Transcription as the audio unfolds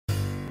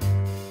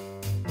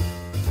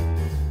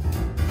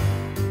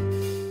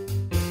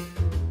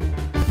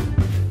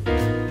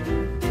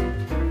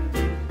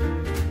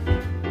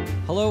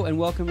Hello and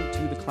welcome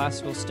to the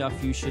Classical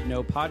Stuff You Should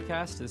Know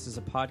podcast. This is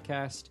a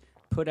podcast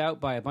put out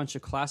by a bunch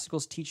of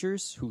classicals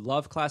teachers who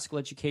love classical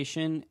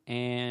education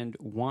and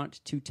want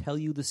to tell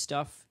you the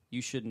stuff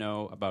you should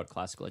know about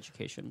classical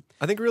education.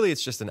 I think really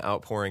it's just an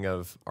outpouring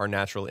of our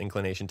natural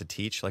inclination to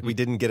teach. Like we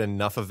didn't get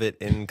enough of it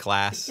in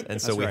class,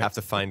 and so we have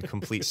to find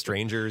complete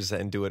strangers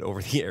and do it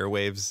over the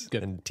airwaves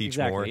and teach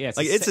more. Yeah,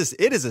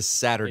 it is a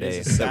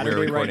Saturday that we're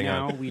recording right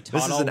now. on.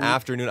 This is an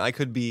afternoon. I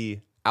could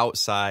be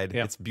outside.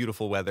 Yeah. It's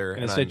beautiful weather.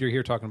 And instead you're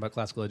here talking about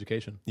classical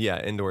education.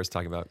 Yeah, indoors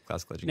talking about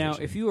classical education. Now,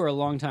 if you are a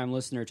longtime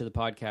listener to the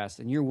podcast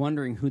and you're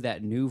wondering who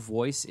that new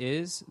voice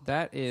is,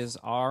 that is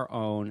our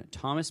own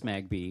Thomas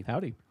Magby.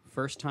 Howdy.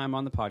 First time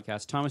on the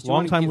podcast. Thomas,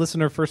 long-time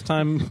listener, first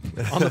time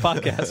on the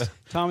podcast.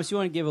 Thomas, you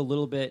want to give a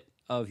little bit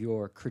of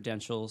your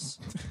credentials,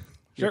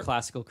 your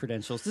classical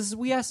credentials?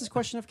 We asked this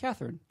question of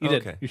Catherine. You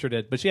did. You sure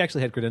did. But she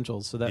actually had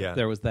credentials, so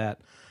there was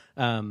that.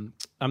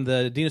 I'm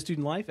the Dean of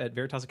Student Life at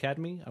Veritas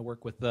Academy. I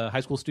work with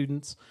high school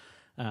students.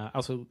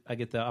 Also, I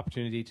get the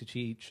opportunity to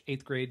teach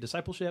 8th grade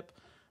discipleship,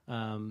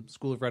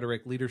 School of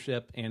Rhetoric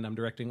leadership, and I'm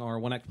directing our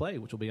one-act play,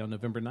 which will be on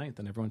November 9th,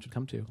 and everyone should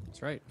come to.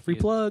 That's right. Free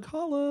plug,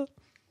 holla!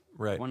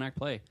 Right. One-act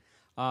play.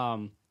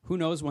 Who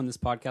knows when this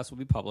podcast will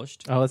be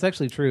published? Oh, that's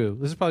actually true.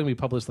 This is probably going to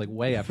be published like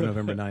way after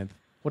November 9th.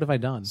 What have I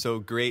done? So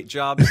great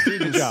job,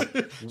 students.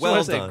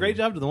 Well done. Great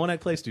job to the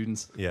one-act play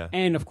students. Yeah.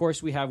 And, of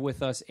course, we have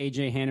with us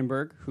A.J.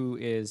 Hannenberg, who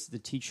is the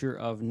teacher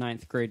of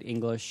 9th grade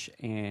English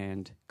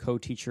and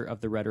co-teacher of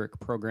the rhetoric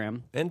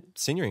program. And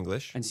senior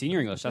English.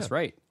 That's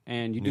right.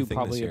 And you do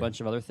probably a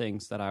bunch of other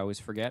things that I always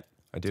forget.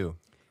 I do.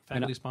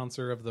 Faculty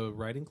sponsor of the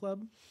writing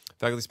club.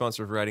 Faculty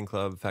sponsor of Writing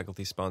Club,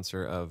 faculty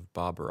sponsor of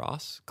Bob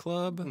Ross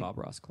Club. Bob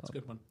Ross Club. That's a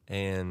good one.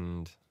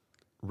 And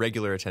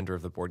regular attender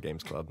of the Board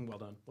Games Club. Well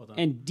done.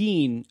 And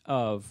Dean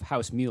of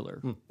House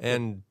Mueller.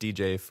 And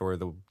DJ for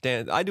the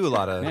dance. I do a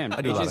lot of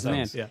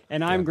things. Yeah.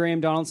 And I'm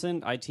Graham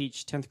Donaldson. I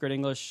teach 10th grade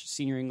English,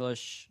 senior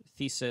English,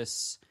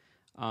 thesis.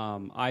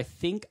 I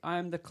think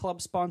I'm the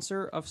club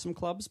sponsor of some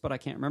clubs, but I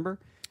can't remember.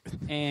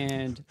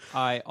 And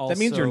I also... That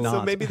means you're not.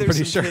 So maybe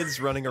there's some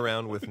kids running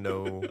around with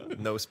no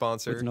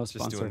sponsor. With no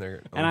sponsor. Just doing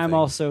their own and I'm thing.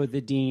 also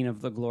the dean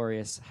of the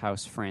glorious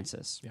House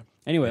Francis. Yeah.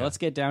 Anyway, let's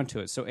get down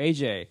to it. So,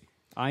 AJ,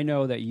 I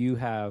know that you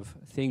have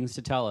things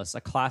to tell us.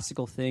 A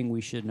classical thing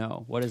we should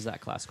know. What is that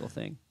classical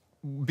thing?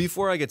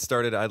 Before I get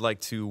started, I'd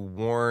like to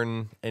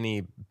warn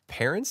any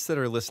parents that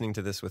are listening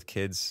to this with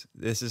kids.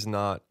 This is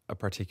not a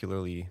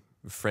particularly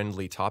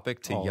friendly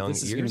topic to young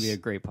ears. This is going to be a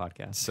great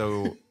podcast.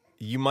 So...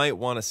 You might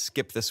want to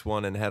skip this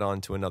one and head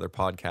on to another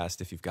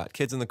podcast if you've got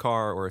kids in the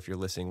car or if you're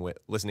listening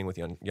with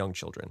young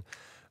children.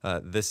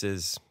 This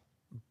is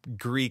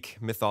Greek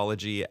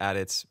mythology at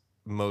its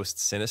most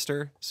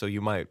sinister, so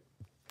you might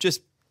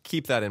just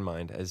keep that in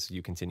mind as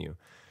you continue.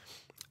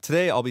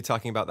 Today, I'll be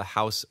talking about the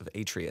House of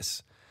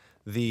Atreus.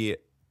 This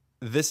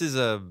is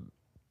a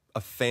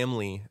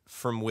family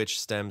from which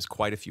stems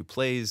quite a few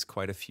plays,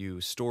 quite a few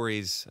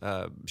stories.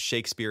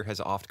 Shakespeare has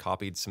oft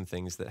copied some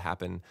things that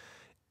happen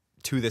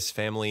to this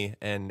family,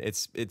 and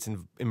it's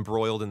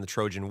embroiled in the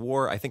Trojan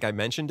War. I think I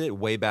mentioned it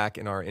way back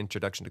in our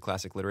Introduction to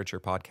Classic Literature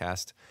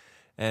podcast.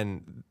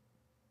 And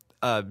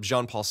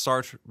Jean-Paul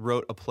Sartre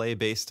wrote a play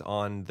based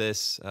on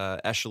this.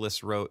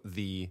 Aeschylus wrote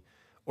the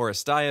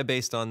Oresteia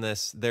based on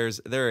this. There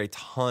are a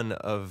ton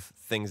of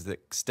things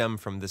that stem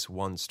from this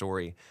one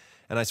story.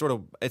 And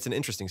it's an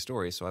interesting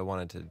story, so I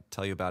wanted to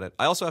tell you about it.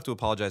 I also have to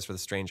apologize for the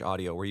strange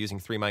audio. We're using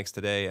 3 mics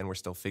today, and we're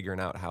still figuring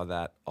out how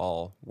that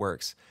all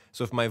works.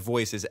 So if my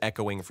voice is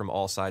echoing from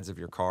all sides of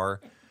your car,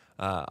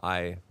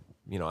 I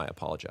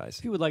apologize.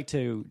 If you would like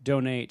to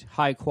donate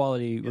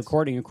high-quality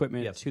recording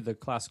equipment to the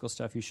Classical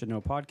Stuff You Should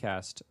Know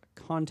podcast,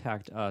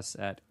 contact us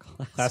at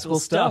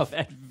classicalstuff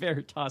at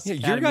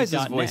veritasacademy.net. Your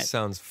guys' voice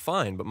sounds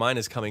fine, but mine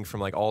is coming from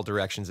like all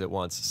directions at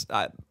once.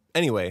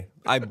 Anyway,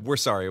 we're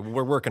sorry.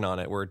 We're working on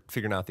it. We're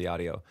figuring out the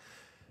audio.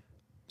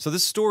 So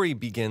this story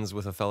begins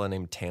with a fellow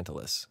named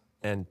Tantalus.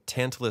 And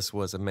Tantalus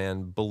was a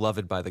man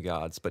beloved by the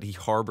gods, but he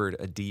harbored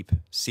a deep,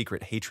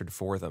 secret hatred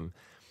for them.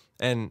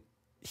 And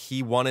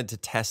he wanted to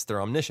test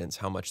their omniscience,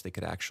 how much they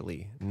could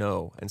actually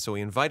know. And so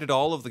he invited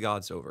all of the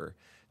gods over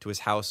to his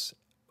house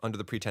under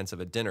the pretense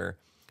of a dinner.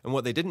 And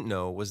what they didn't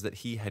know was that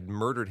he had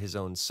murdered his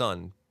own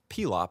son,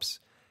 Pelops,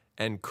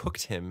 and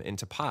cooked him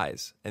into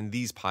pies. And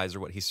these pies are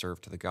what he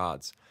served to the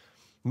gods.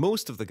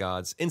 Most of the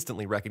gods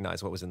instantly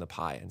recognized what was in the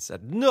pie and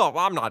said, "No,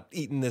 I'm not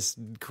eating this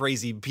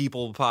crazy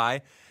people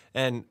pie."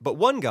 But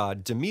one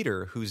god,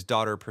 Demeter, whose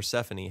daughter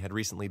Persephone had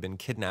recently been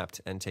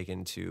kidnapped and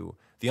taken to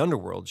the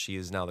underworld, she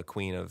is now the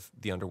queen of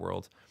the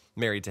underworld,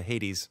 married to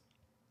Hades.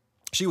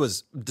 She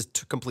was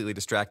completely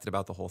distracted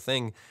about the whole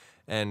thing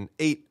and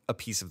ate a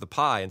piece of the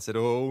pie and said,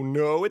 "Oh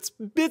no, it's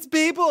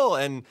people!"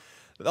 And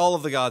all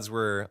of the gods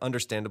were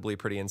understandably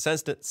pretty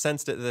incensed at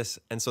this,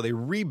 and so they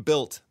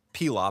rebuilt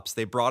Pelops.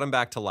 They brought him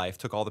back to life,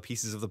 took all the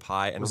pieces of the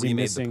pie, and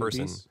remade the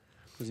person.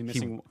 Was he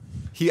missing?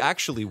 He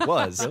actually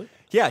was. Really?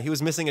 Yeah, he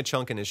was missing a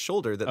chunk in his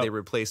shoulder that they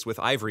replaced with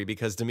ivory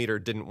because Demeter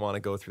didn't want to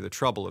go through the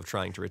trouble of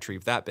trying to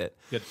retrieve that bit.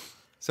 Good.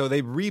 So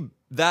they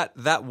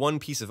that one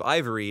piece of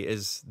ivory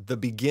is the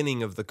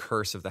beginning of the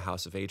curse of the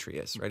House of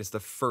Atreus, right? It's the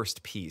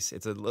first piece.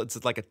 It's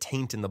like a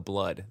taint in the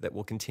blood that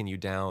will continue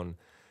down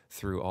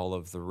through all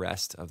of the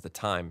rest of the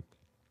time.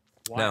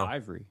 Why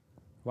ivory?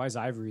 Why is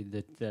ivory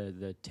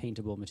the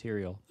taintable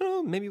material? I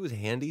don't know, maybe it was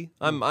handy.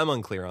 I'm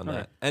unclear on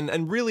that. Right.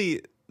 And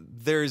really,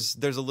 there's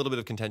a little bit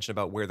of contention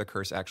about where the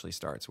curse actually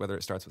starts, whether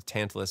it starts with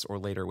Tantalus or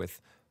later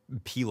with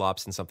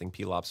Pelops and something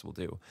Pelops will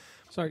do.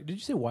 Sorry, did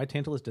you say why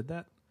Tantalus did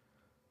that?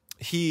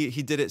 He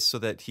did it so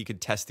that he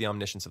could test the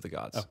omniscience of the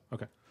gods. Oh,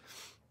 okay.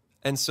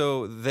 And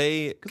so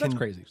because that's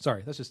crazy.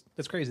 Sorry,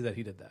 that's crazy that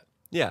he did that.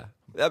 Yeah,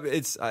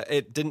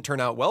 it didn't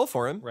turn out well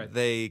for him. Right.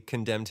 They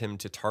condemned him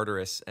to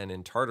Tartarus, and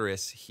in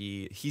Tartarus,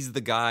 he's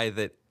the guy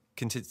that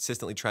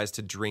consistently tries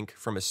to drink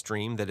from a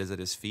stream that is at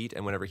his feet,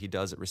 and whenever he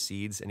does, it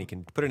recedes, and he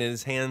can put it in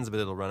his hands, but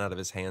it'll run out of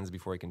his hands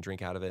before he can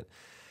drink out of it.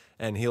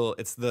 And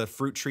it's the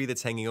fruit tree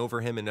that's hanging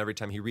over him, and every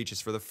time he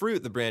reaches for the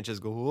fruit, the branches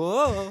go,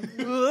 whoa,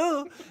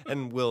 whoa,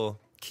 and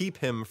will keep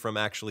him from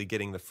actually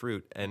getting the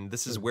fruit. And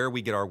this is where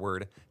we get our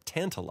word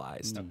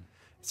tantalized.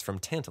 It's from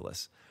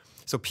Tantalus.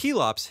 So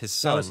Pelops, his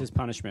son... That was his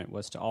punishment,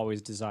 was to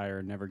always desire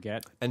and never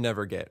get. And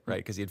never get, right,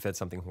 because he had fed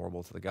something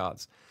horrible to the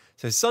gods.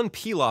 So his son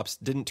Pelops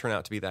didn't turn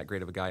out to be that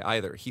great of a guy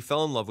either. He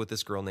fell in love with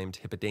this girl named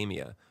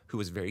Hippodamia, who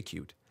was very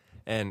cute.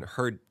 And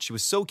she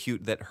was so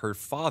cute that her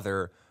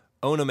father,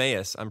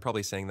 Oenomaus, I'm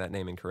probably saying that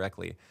name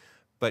incorrectly,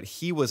 but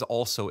he was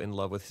also in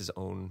love with his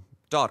own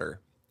daughter.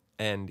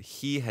 And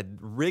he had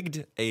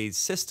rigged a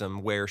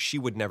system where she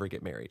would never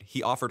get married.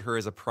 He offered her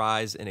as a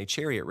prize in a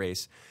chariot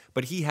race,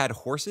 but he had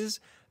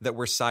horses that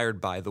were sired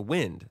by the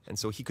wind, and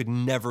so he could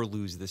never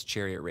lose this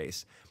chariot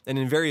race. And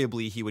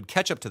invariably, he would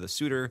catch up to the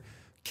suitor,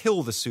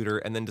 kill the suitor,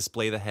 and then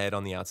display the head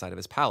on the outside of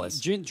his palace.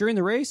 During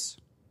the race?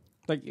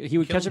 Like, he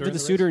would catch up to the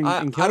suitor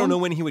and kill I don't him? know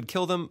when he would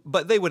kill them,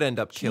 but they would end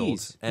up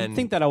killed. And I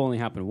think that'll only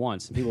happen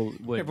once, and people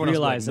would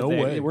realize that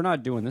we're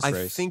not doing this race.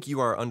 I think you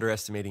are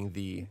underestimating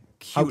the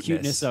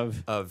cuteness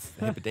of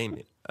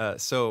Hippodamia.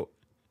 So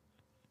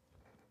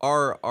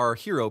our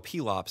hero,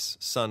 Pelops,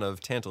 son of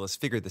Tantalus,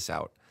 figured this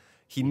out.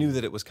 He knew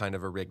that it was kind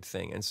of a rigged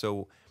thing, and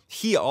so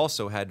he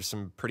also had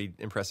some pretty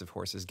impressive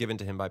horses given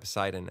to him by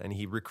Poseidon, and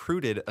he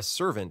recruited a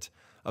servant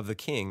of the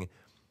king,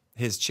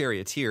 his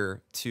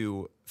charioteer,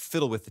 to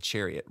fiddle with the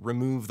chariot,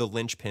 remove the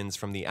linchpins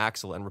from the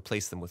axle and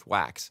replace them with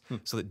wax,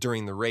 so that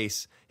during the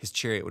race, his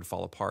chariot would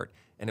fall apart.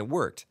 And it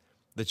worked.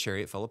 The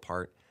chariot fell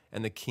apart,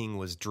 and the king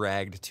was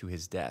dragged to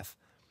his death,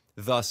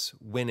 thus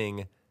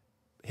winning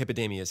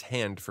Hippodamia's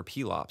hand for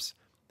Pelops.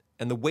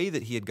 And the way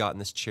that he had gotten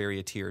this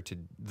charioteer to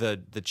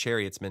the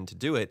chariotsman to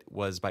do it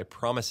was by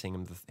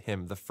promising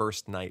him the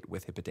first night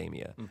with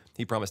Hippodamia.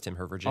 He promised him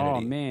her virginity. Oh,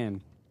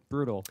 man.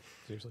 Brutal.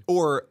 Seriously.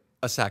 Or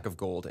a sack of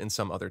gold in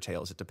some other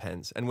tales, it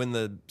depends. And when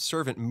the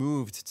servant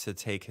moved to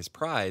take his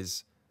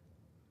prize,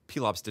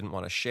 Pelops didn't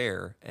want to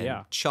share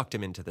and chucked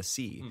him into the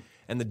sea.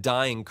 And the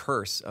dying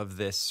curse of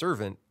this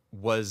servant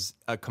was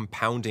a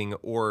compounding,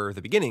 or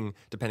the beginning,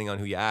 depending on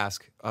who you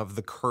ask, of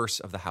the curse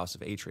of the House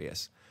of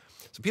Atreus.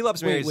 So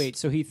Pelops marries... Wait,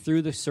 so he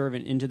threw the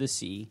servant into the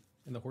sea.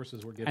 And the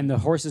horses were given... And the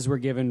horses were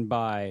given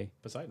by...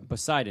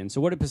 Poseidon.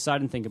 So what did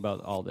Poseidon think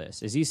about all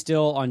this? Is he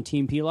still on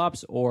Team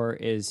Pelops, or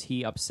is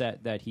he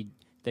upset that he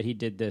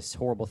did this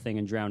horrible thing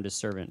and drowned his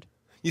servant?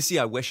 You see,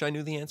 I wish I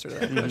knew the answer to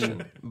that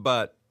question,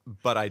 but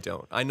I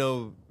don't.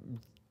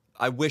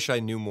 I wish I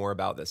knew more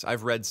about this.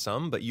 I've read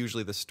some, but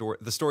usually the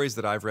stories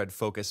that I've read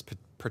focus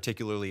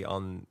particularly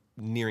on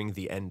nearing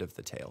the end of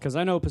the tale. Because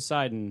I know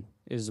Poseidon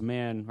is a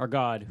man or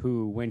god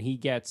who, when he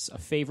gets a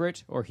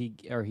favorite or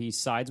he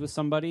sides with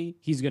somebody,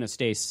 he's going to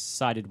stay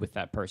sided with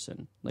that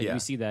person. We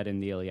see that in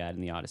the Iliad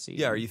and the Odyssey.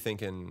 Yeah, are you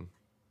thinking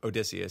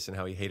Odysseus and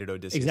how he hated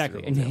Odysseus?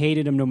 Exactly, and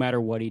hated him no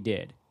matter what he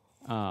did.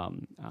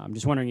 I'm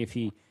just wondering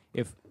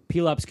if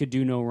Pelops could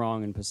do no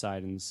wrong in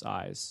Poseidon's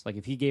eyes. Like,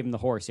 if he gave him the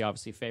horse, he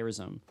obviously favors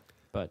him.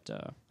 But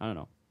I don't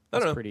know.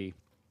 That's pretty.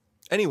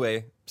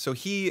 Anyway, so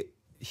he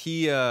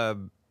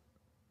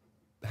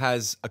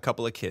has a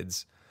couple of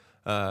kids,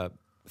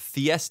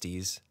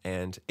 Thyestes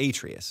and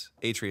Atreus.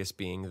 Atreus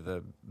being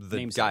the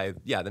guy,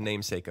 the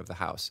namesake of the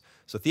house.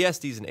 So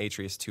Thyestes and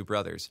Atreus, two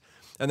brothers.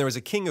 And there was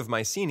a king of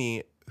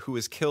Mycenae who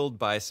was killed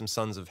by some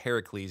sons of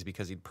Heracles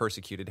because he'd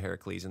persecuted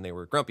Heracles, and they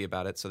were grumpy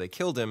about it. So they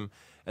killed him,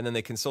 and then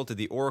they consulted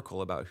the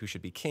oracle about who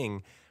should be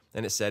king,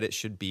 and it said it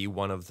should be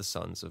one of the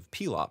sons of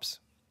Pelops.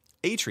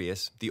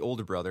 Atreus, the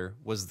older brother,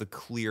 was the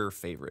clear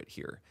favorite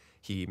here.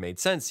 He made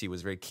sense. He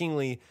was very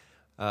kingly.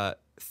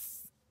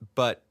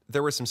 But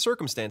there were some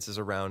circumstances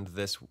around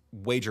this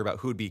wager about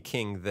who would be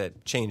king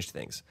that changed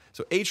things.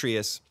 So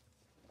Atreus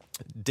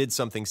did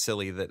something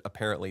silly that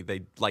apparently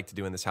they like to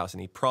do in this house, and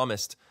he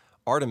promised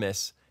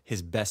Artemis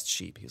his best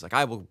sheep. He was like,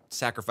 I will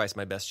sacrifice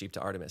my best sheep to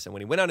Artemis. And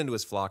when he went out into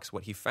his flocks,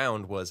 what he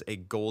found was a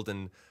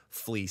golden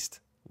fleeced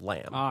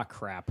lamb. Ah,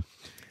 crap.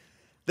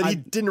 That he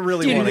didn't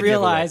really want to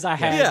realize give away. I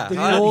had.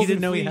 Yeah, he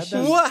didn't know he had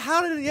that. What?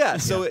 How did? Yeah.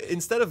 So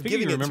instead of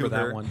giving it to that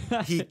her, one.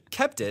 he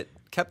kept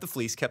the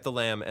fleece, kept the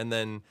lamb, and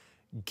then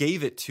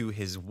gave it to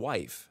his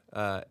wife,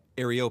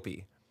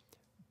 Areope.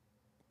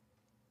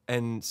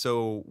 And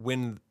so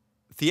when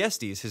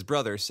Thyestes, his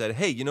brother, said,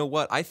 "Hey, you know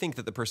what? I think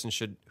that the person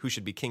who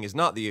should be king is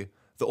not the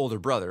older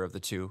brother of the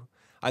two.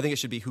 I think it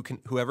should be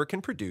whoever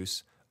can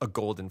produce a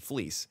golden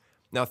fleece."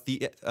 Now,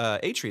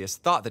 Atreus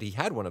thought that he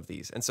had one of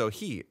these, and so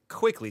he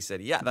quickly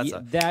said, "Yeah,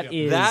 that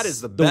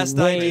is the best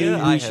idea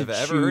I have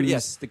ever heard."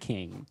 Yes, the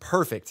king.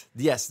 Perfect.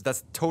 Yes,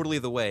 that's totally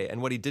the way.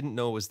 And what he didn't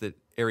know was that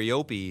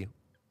Areope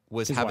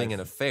was having an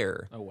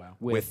affair. Oh wow.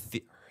 With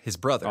his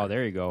brother. Oh,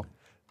 there you go.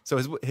 So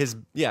his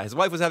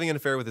wife was having an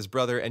affair with his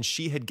brother, and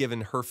she had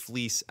given her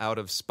fleece out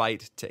of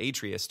spite to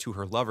Atreus to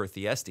her lover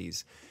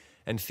Thyestes,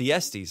 and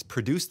Thyestes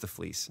produced the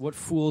fleece. What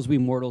fools we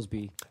mortals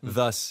be!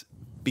 Thus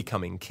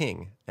becoming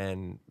king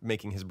and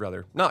making his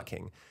brother not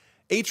king.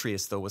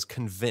 Atreus, though, was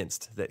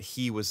convinced that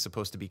he was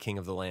supposed to be king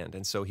of the land,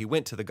 and so he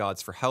went to the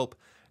gods for help,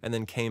 and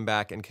then came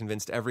back and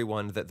convinced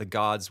everyone that the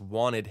gods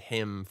wanted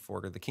him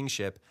for the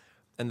kingship.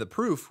 And the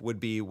proof would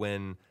be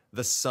when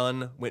the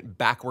sun went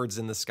backwards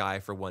in the sky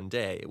for one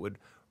day. It would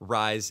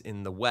rise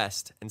in the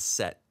west and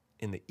set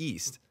in the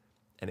east.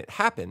 And it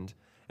happened,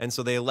 and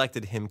so they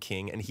elected him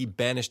king, and he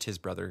banished his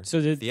brother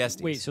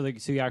Thyestes. Wait, so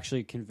he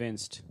actually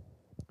convinced...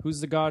 Who's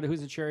the god?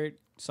 Who's the chariot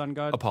sun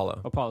god?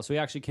 Apollo. So he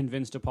actually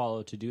convinced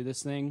Apollo to do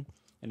this thing,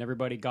 and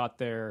everybody got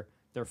their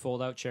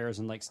fold-out chairs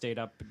and stayed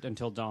up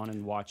until dawn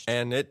and watched.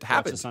 And it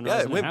happened.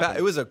 Yeah, it went back.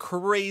 It was a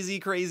crazy,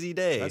 crazy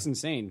day. That's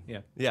insane.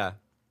 Yeah.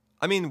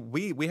 I mean,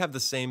 we have the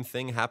same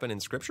thing happen in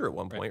Scripture at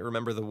one point. Right.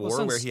 Remember the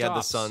war where he had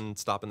the sun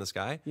stop in the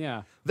sky?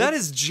 Yeah. That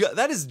is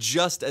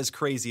just as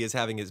crazy as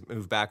having his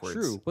move backwards.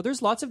 True. Well,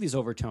 there's lots of these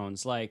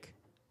overtones, like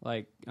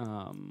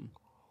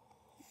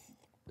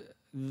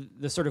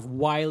the sort of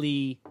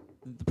wily,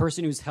 the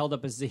person who's held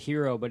up as the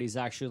hero, but he's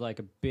actually like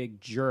a big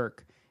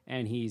jerk,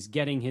 and he's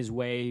getting his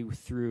way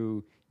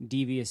through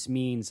devious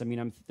means. I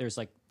mean, that's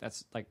like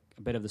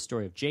a bit of the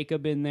story of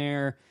Jacob in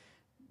there.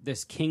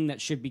 This king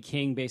that should be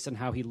king based on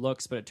how he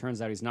looks, but it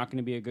turns out he's not going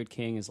to be a good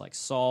king, is like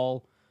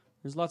Saul.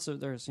 These are.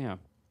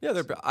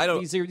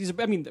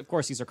 I mean, of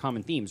course, these are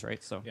common themes,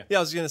 right? So yeah, I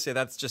was going to say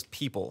that's just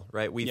people,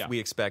 right? We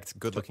expect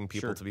good-looking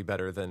people to be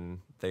better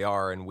than they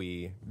are, and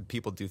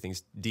people do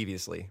things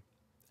deviously.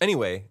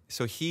 Anyway,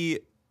 so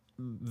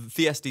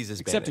Thyestes is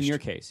except banished. In your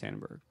case,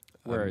 Hannenberg,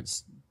 where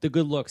it's the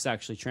good looks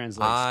actually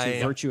translates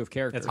to virtue of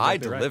character. I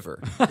deliver.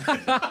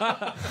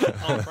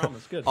 All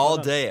promise. Good. All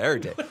day, every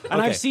day.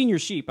 And I've seen your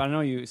sheep. I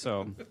know you,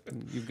 so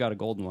you've got a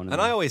golden one.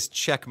 And I always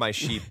check my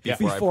sheep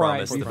before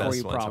I promise the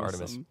best one to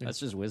Artemis. That's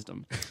just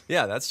wisdom.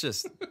 Yeah, that's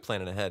just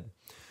planning ahead.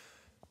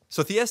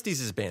 So Thyestes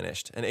is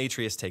banished, and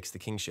Atreus takes the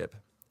kingship.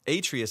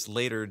 Atreus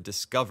later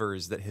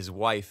discovers that his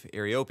wife,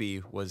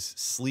 Areope, was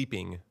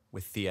sleeping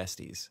with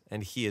Thyestes,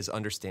 and he is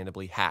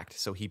understandably hacked,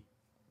 so he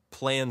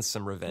plans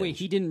some revenge. Wait,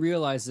 he didn't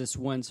realize this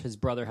once his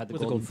brother had the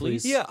golden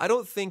fleece? Yeah, I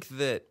don't think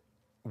that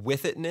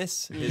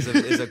with-itness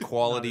is a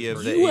quality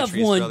of the You Atreus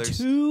have one brothers.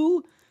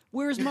 Too?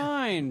 Where's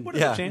mine? What are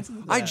the chances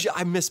of that?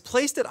 I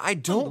misplaced it. I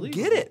don't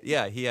get it.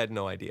 Yeah, he had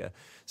no idea.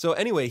 So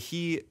anyway,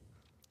 he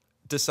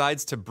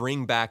decides to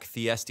bring back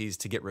Thyestes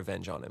to get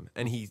revenge on him.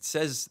 And he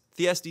says,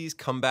 Thyestes,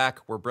 come back.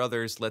 We're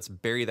brothers. Let's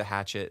bury the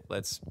hatchet.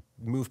 Let's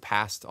move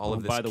past all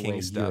of this by the king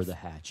way, stuff. You're the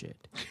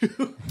hatchet.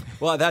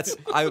 Well,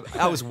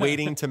 I was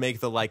waiting to make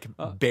the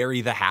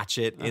bury the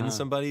hatchet in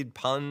somebody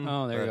pun.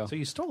 Oh, there you go. So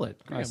you stole it.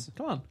 Nice.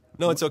 Come on.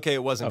 No, it's okay.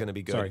 It wasn't going to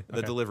be good. Sorry.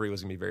 The delivery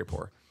was going to be very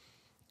poor.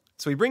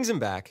 So he brings him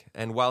back,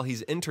 and while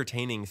he's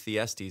entertaining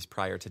Thyestes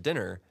prior to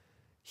dinner,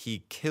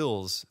 he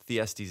kills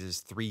Thyestes'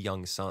 3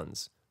 young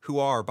sons, who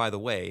are, by the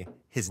way,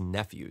 his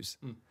nephews.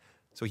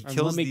 So he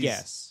kills Let me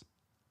guess.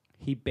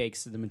 He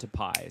bakes them into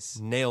pies.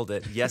 Nailed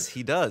it. Yes,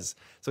 he does.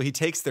 So he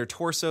takes their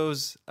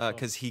torsos,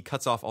 because he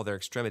cuts off all their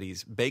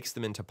extremities, bakes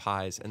them into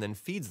pies, and then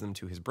feeds them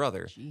to his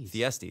brother,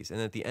 Thyestes.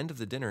 And at the end of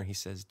the dinner, he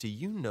says, "Do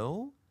you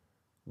know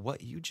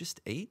what you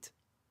just ate?"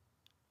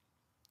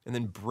 And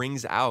then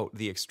brings out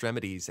the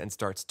extremities and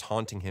starts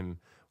taunting him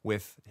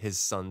with his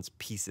son's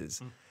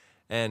pieces.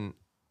 And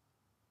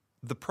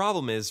the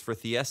problem is for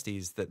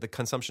Thyestes that the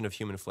consumption of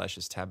human flesh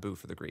is taboo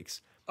for the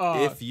Greeks.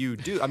 If you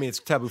do, I mean, it's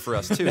taboo for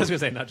us too. I was going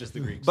to say, not just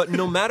the Greeks. But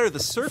no matter the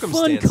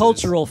circumstances. Fun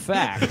cultural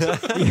fact.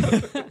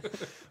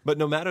 But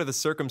no matter the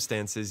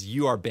circumstances,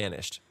 you are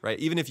banished, right?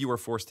 Even if you were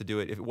forced to do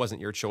it, if it wasn't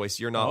your choice,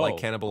 you're not like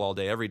cannibal all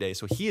day, every day.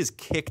 So he is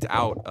kicked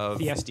out of...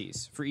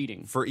 Thyestes, for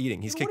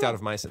eating. He's kicked out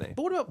of Mycenae.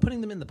 But what about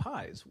putting them in the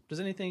pies? Does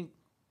anything...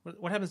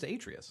 What happens to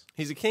Atreus?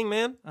 He's a king,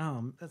 man.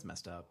 That's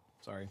messed up.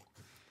 Sorry.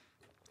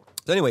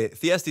 So anyway,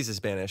 Thyestes is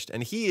banished,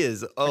 and he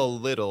is a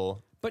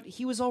little... But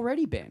he was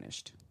already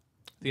banished.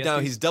 No,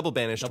 he's double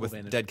banished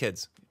with dead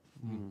kids.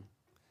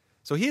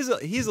 So he's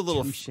a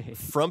little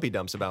frumpy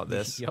dumps about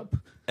this. Yep.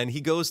 And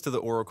he goes to the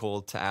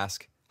oracle to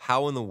ask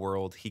how in the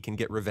world he can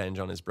get revenge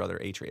on his brother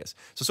Atreus.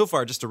 So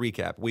far, just to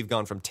recap, we've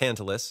gone from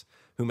Tantalus,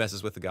 who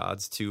messes with the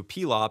gods, to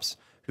Pelops,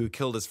 who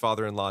killed his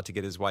father-in-law to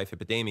get his wife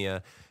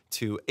Hippodamia,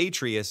 to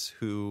Atreus,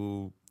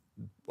 who,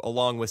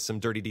 along with some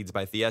dirty deeds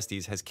by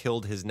Thyestes, has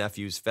killed his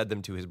nephews, fed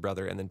them to his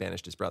brother, and then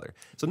banished his brother.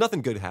 So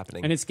nothing good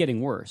happening. And it's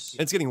getting worse.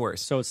 It's getting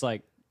worse. So it's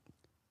like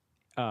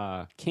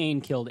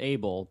Cain killed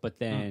Abel, but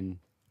then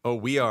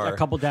we are a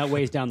couple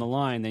ways down the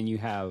line, then you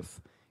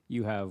have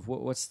You have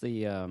what's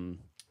the I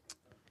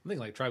think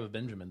like Tribe of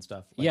Benjamin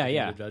stuff. Like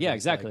yeah, judges,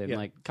 exactly. And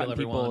like kill cutting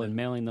people everyone and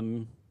mailing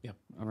them Yeah.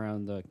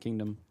 around the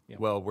kingdom.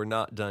 Well, we're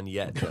not done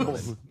yet,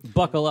 gentlemen.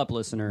 Buckle up,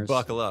 listeners.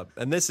 Buckle up.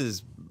 And this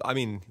is, I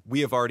mean,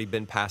 we have already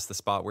been past the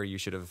spot where you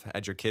should have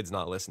had your kids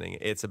not listening.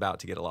 It's about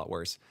to get a lot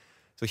worse.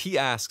 So he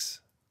asks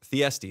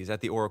Thyestes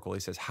at the oracle, he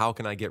says, how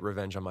can I get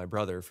revenge on my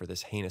brother for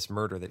this heinous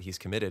murder that he's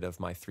committed of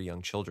my 3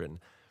 young children?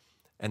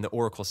 And the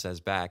oracle says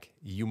back,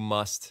 you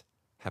must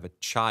have a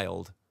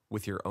child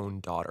with your own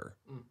daughter.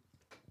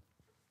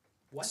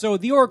 What? So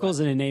the oracle's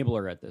an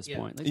enabler at this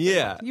point. Like,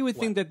 Yeah. You would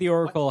think that the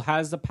oracle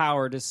has the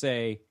power to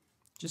say,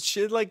 Just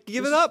should like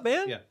give it up,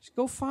 man. Yeah. just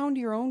go found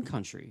your own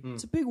country.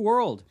 It's a big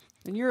world,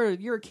 and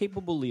you're a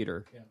capable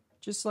leader. Yeah.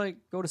 Just like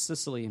go to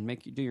Sicily and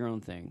do your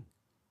own thing.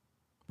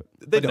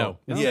 They But don't.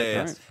 no. Yeah, Okay, yeah.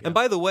 all right. And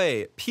by the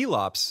way,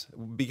 Pelops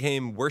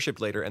became worshipped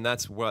later, and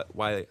that's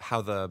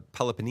how the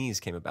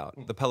Peloponnese came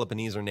about. The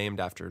Peloponnese are named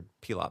after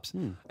Pelops.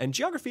 And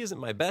geography isn't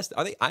my best.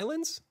 Are they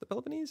islands? The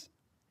Peloponnese?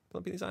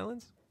 Peloponnese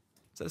Islands? Is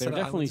that a set They're of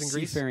definitely islands in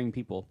Greece? seafaring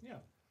people. Yeah.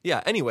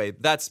 Yeah. Anyway,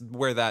 that's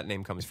where that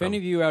name comes If from. any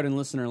of you out in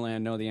listener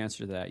land know the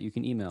answer to that, you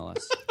can email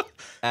us.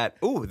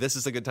 This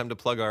is a good time to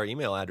plug our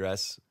email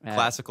address: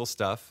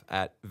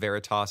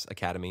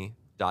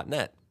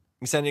 classicalstuff@veritasacademy.net. You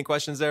can send any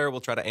questions there.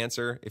 We'll try to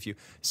answer.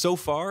 So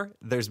far,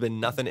 there's been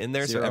nothing in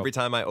there. Zero. So every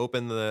time I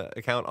open the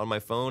account on my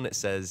phone, it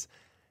says,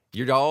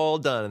 you're all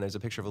done. And there's a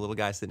picture of a little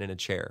guy sitting in a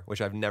chair,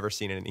 which I've never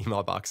seen in an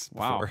email box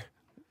Wow. before.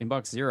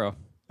 Inbox 0.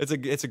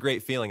 It's a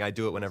great feeling. I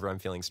do it whenever I'm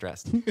feeling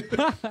stressed.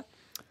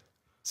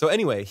 So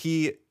anyway,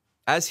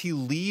 as he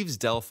leaves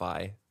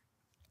Delphi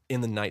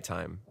in the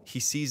nighttime, he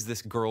sees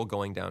this girl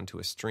going down to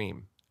a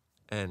stream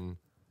and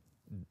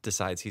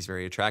decides he's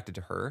very attracted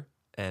to her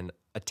and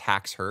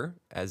attacks her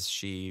as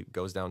she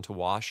goes down to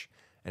wash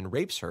and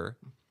rapes her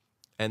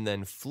and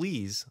then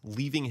flees,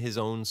 leaving his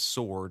own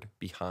sword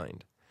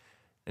behind.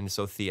 And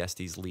so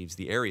Thyestes leaves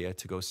the area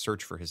to go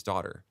search for his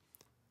daughter.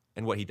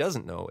 And what he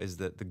doesn't know is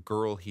that the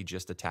girl he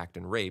just attacked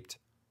and raped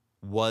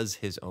was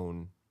his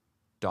own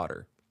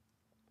daughter.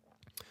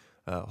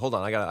 Hold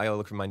on, I gotta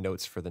look for my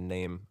notes for the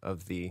name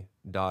of the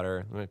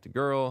daughter. The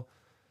girl.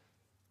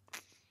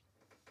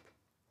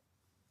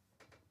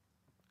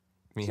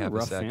 It's a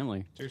rough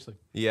family. Seriously.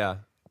 Yeah.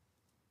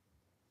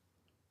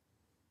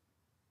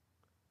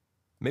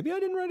 Maybe I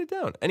didn't write it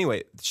down.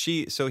 Anyway,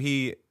 he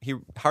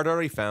had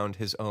already found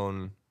his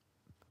own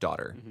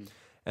daughter. Mm-hmm.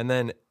 And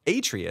then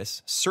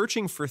Atreus,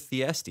 searching for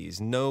Thyestes,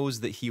 knows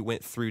that he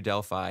went through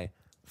Delphi,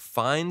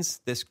 finds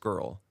this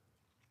girl,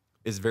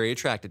 is very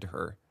attracted to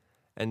her,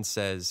 and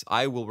says,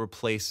 I will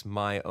replace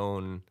my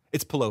own...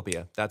 It's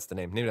Pelopia. That's the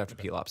name, named after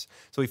Pelops.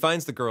 So he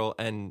finds the girl,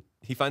 and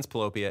he finds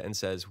Pelopia and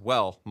says,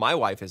 well, my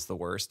wife is the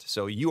worst,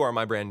 so you are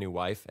my brand new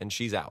wife, and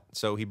she's out.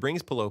 So he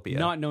brings Pelopia.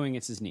 Not knowing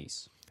it's his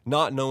niece.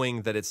 Not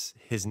knowing that it's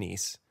his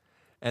niece.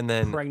 And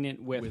then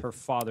Pregnant with her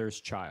father's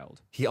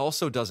child. he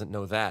also doesn't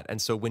know that. And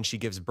so when she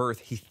gives birth,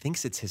 he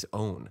thinks it's his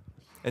own.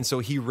 And so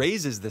he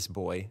raises this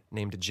boy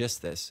named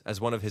Aegisthus as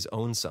one of his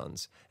own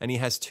sons. And he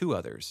has 2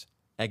 others,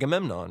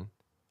 Agamemnon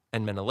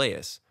and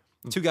Menelaus.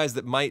 2 guys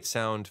that might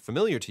sound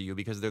familiar to you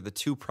because they're the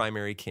 2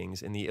 primary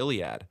kings in the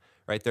Iliad,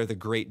 right? They're the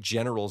great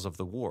generals of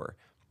the war.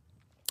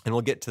 And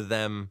we'll get to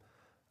them,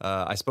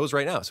 I suppose,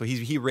 right now. So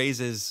he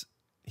raises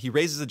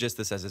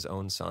Aegisthus as his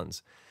own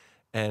sons.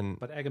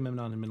 But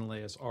Agamemnon and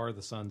Menelaus are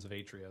the sons of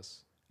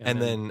Atreus. And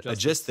then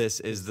Aegisthus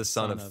is the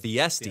son of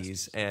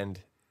Thyestes and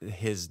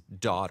his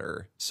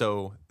daughter.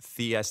 So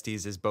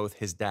Thyestes is both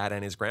his dad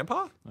and his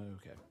grandpa?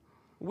 Okay.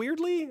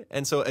 Weirdly.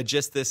 And so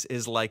Aegisthus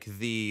is like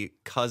the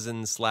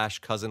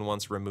cousin/cousin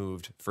once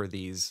removed for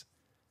these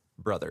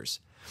brothers.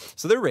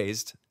 So they're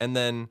raised, and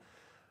then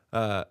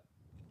Atreus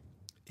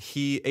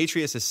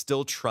is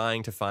still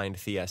trying to find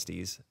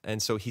Thyestes,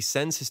 and so he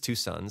sends his 2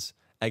 sons,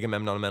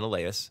 Agamemnon and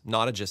Menelaus,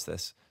 not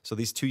Aegisthus. So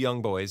these 2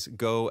 young boys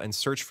go and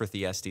search for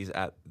Thyestes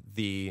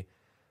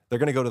they're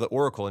going to go to the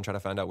oracle and try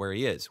to find out where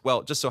he is. Well,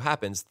 it just so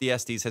happens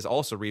Thyestes has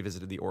also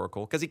revisited the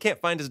oracle because he can't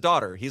find his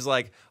daughter. He's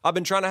like, I've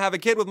been trying to have a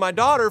kid with my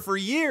daughter for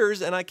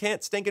years and I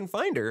can't stinking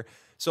find her.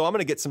 So I'm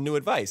going to get some new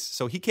advice.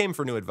 So he came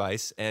for new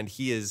advice, and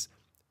he is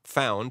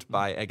found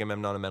by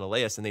Agamemnon and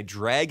Menelaus, and they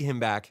drag him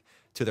back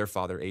to their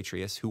father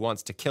Atreus, who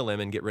wants to kill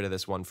him and get rid of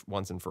this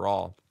once and for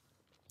all.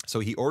 So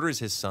he orders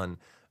his son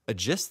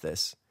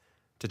Aegisthus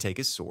to take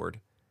his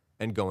sword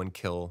and go and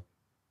kill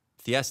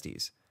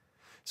Thyestes.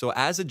 So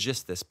as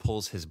Aegisthus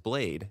pulls his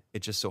blade,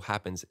 it just so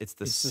happens it's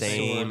the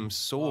same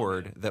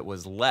sword that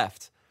was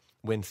left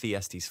when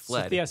Thyestes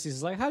fled. So Thyestes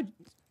is like, how'd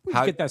you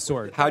get that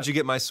sword? How'd you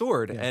get my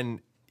sword? Yeah. And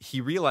he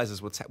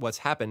realizes what's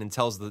happened and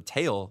tells the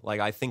tale, like,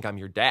 I think I'm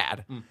your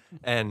dad.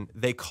 And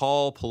they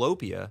call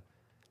Pelopia,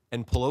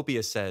 and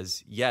Pelopia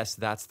says, yes,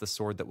 that's the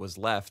sword that was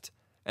left,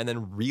 and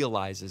then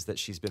realizes that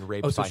she's been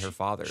raped by her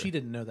father. She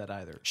didn't know that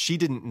either. She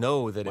didn't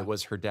know that it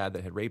was her dad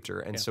that had raped her.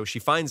 And so she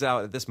finds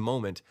out at this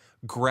moment,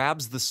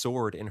 grabs the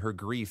sword in her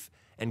grief,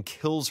 and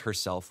kills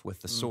herself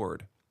with the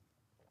sword.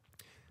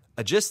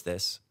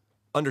 Aegisthus,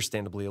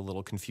 understandably a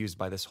little confused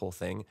by this whole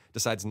thing,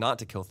 decides not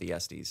to kill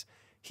Thyestes.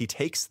 He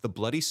takes the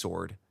bloody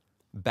sword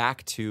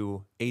back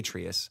to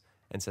Atreus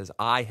and says,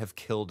 I have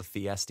killed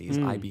Thyestes.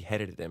 I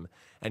beheaded him,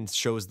 and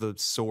shows the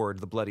sword,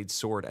 the bloodied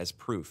sword, as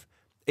proof.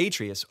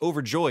 Atreus,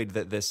 overjoyed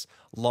that this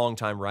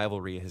longtime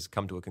rivalry has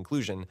come to a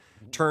conclusion,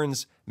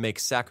 turns,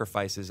 makes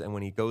sacrifices, and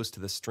when he goes to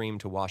the stream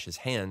to wash his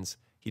hands,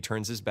 he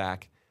turns his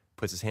back,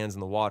 puts his hands in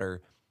the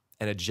water,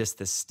 and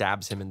Aegisthus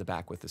stabs him in the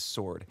back with his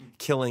sword,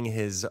 killing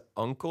his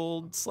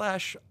uncle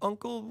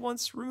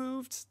once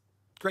removed,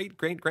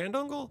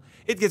 great-great-granduncle?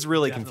 It gets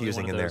really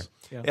confusing in there.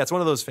 Yeah, it's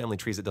one of those family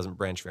trees that doesn't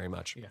branch very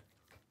much. Yeah.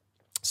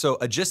 So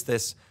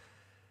Aegisthus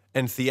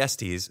and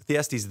Thyestes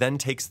then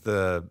takes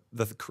the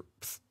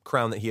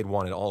crown that he had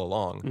wanted all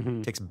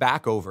along, takes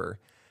back over,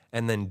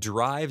 and then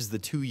drives the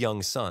two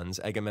young sons,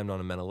 Agamemnon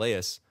and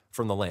Menelaus,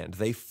 from the land.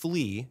 They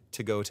flee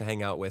to go to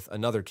hang out with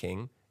another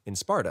king in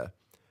Sparta,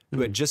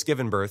 who had just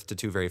given birth to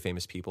two very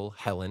famous people,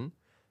 Helen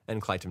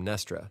and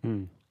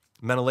Clytemnestra.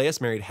 Menelaus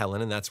married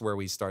Helen, and that's where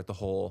we start the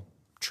whole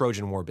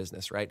Trojan War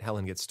business, right?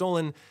 Helen gets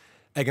stolen.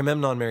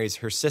 Agamemnon marries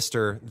her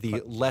sister,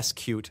 the less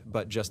cute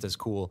but just as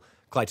cool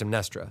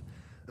Clytemnestra.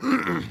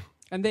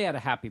 And they had a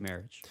happy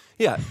marriage.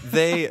 Yeah,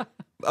 they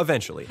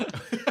eventually.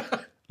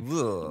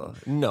 Ugh,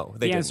 no, they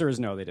The didn't. answer is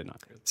no, they did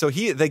not. So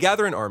they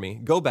gather an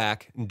army, go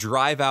back,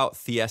 drive out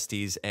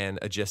Thyestes and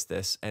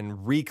Aegisthus,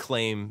 and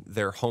reclaim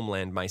their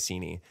homeland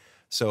Mycenae.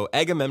 So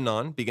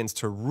Agamemnon begins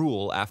to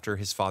rule after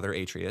his father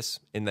Atreus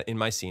in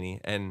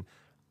Mycenae, and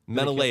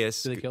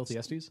Menelaus. Did they kill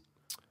Thyestes?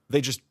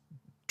 They just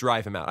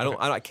drive him out.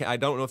 I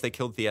don't know if they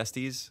killed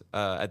Thyestes.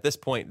 At this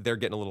point, they're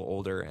getting a little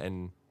older,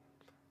 and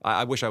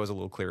I wish I was a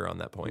little clearer on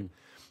that point.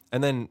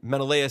 And then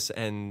Menelaus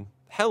and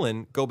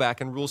Helen go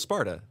back and rule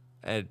Sparta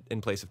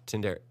in place of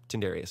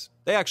Tyndareus.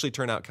 They actually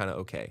turn out kind of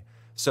okay.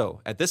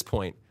 So at this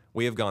point,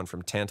 we have gone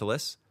from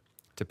Tantalus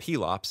to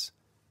Pelops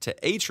to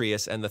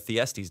Atreus and the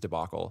Thyestes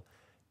debacle,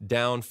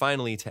 down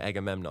finally to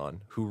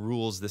Agamemnon, who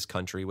rules this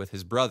country with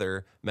his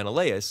brother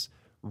Menelaus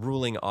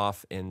ruling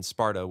off in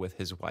Sparta with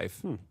his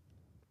wife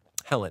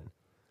Helen.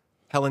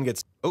 Helen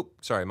gets... Oh,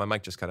 sorry, my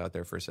mic just cut out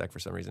there for a sec for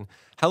some reason.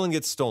 Helen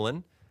gets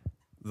stolen.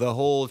 The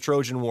whole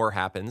Trojan War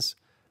happens.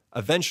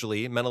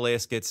 Eventually,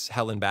 Menelaus gets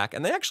Helen back,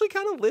 and they actually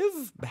kind of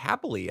live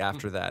happily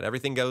after that.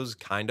 Everything goes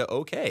kind of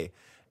okay.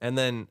 And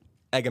then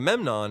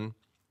Agamemnon,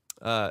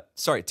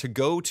 to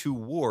go to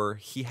war,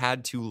 he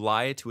had to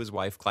lie to his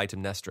wife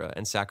Clytemnestra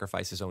and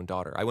sacrifice his own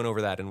daughter. I went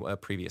over that in a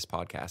previous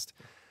podcast.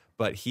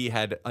 But he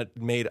had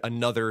made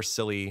another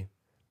silly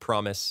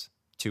promise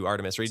to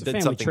Artemis. Or he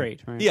did something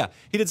trait, right? Yeah,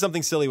 he did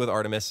something silly with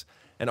Artemis,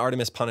 and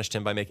Artemis punished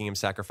him by making him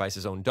sacrifice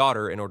his own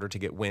daughter in order to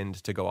get wind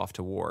to go off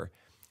to war.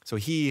 So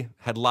he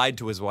had lied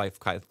to his wife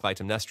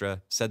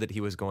Clytemnestra, said that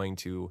he was going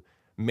to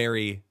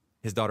marry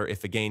his daughter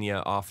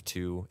Iphigenia off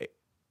to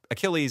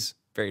Achilles,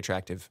 very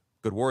attractive,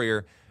 good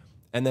warrior,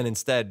 and then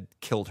instead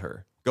killed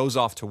her. Goes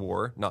off to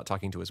war, not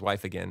talking to his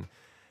wife again,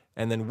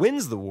 and then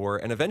wins the war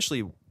and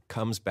eventually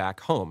comes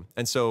back home.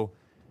 And so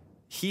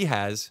he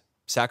has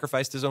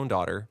sacrificed his own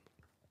daughter,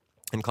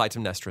 and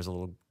Clytemnestra is a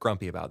little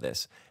grumpy about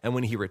this. And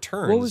when he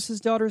returns... What was his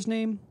daughter's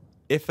name?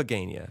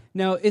 Iphigenia.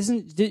 Now,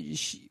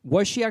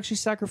 was she actually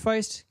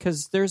sacrificed?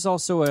 Because there's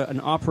also an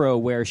opera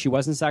where she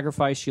wasn't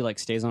sacrificed. She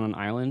stays on an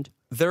island.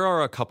 There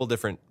are a couple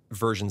different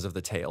versions of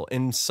the tale.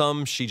 In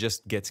some, she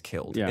just gets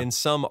killed. Yeah. In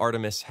some,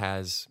 Artemis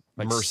has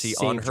mercy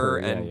on her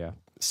and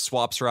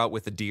swaps her out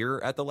with a deer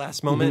at the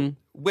last moment,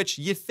 which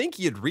you think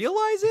you'd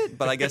realize it,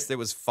 but I guess it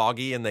was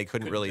foggy and they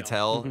couldn't really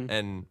tell.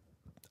 And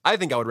I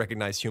think I would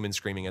recognize human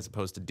screaming as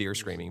opposed to deer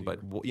screaming,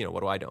 but what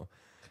do I know?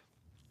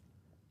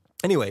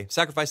 Anyway,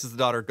 sacrifices the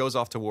daughter, goes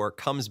off to war,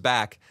 comes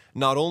back,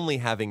 not only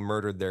having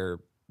murdered their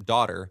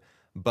daughter,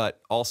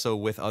 but also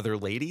with other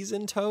ladies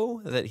in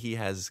tow that he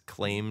has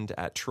claimed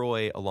at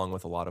Troy, along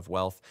with a lot of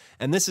wealth.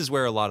 And this is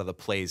where a lot of the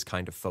plays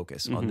kind of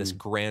focus on this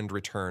grand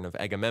return of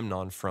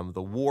Agamemnon from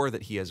the war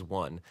that he has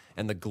won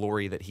and the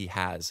glory that he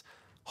has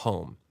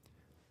home.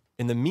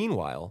 In the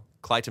meanwhile,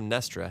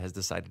 Clytemnestra has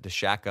decided to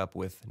shack up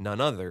with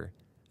none other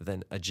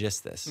than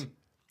Aegisthus,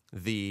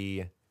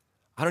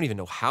 I don't even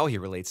know how he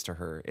relates to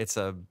her. It's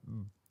a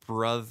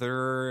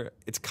brother.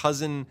 It's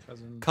cousin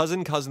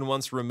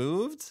once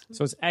removed.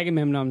 So it's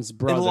Agamemnon's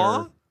brother.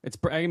 In-law? It's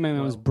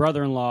Agamemnon's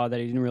brother-in-law that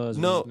he didn't realize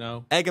was...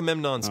 No.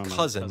 Agamemnon's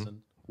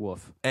cousin.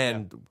 Woof.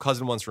 And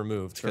cousin once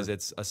removed because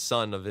it's a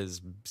son of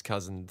his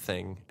cousin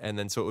thing. And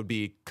then so it would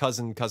be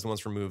cousin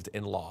once removed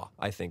in-law,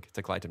 I think,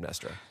 to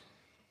Clytemnestra.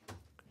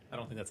 I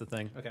don't think that's a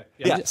thing. Okay.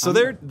 Yeah, so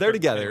they're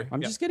together.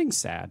 I'm just getting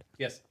sad.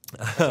 Yes.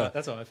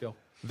 That's how I feel.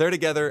 They're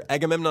together.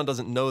 Agamemnon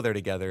doesn't know they're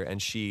together,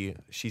 and she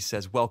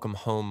says, "Welcome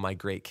home, my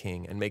great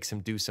king," and makes him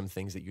do some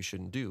things that you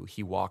shouldn't do.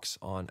 He walks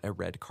on a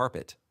red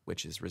carpet,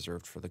 which is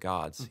reserved for the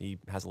gods. He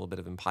has a little bit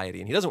of impiety,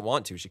 and he doesn't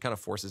want to. She kind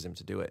of forces him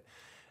to do it.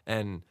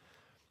 And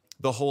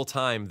the whole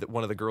time that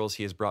one of the girls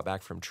he has brought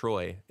back from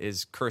Troy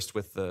is cursed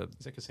with the...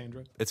 Is it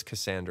Cassandra? It's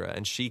Cassandra,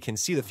 and she can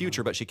see the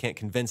future, but she can't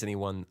convince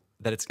anyone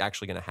that it's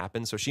actually going to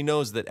happen. So she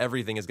knows that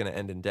everything is going to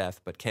end in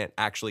death, but can't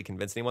actually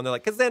convince anyone. They're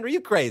like, Cassandra, you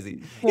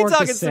crazy. Poor You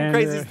talking Cassandra.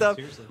 some crazy stuff.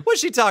 Seriously.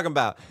 What's she talking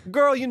about?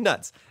 Girl, you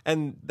nuts.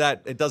 And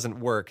that it doesn't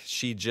work.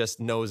 She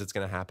just knows it's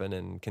going to happen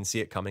and can see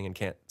it coming and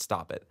can't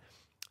stop it.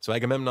 So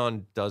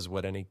Agamemnon does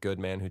what any good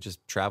man who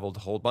just traveled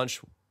a whole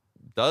bunch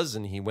does,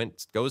 and he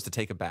goes to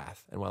take a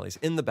bath. And while he's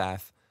in the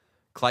bath,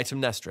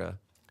 Clytemnestra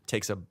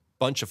takes a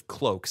bunch of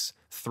cloaks,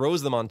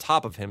 throws them on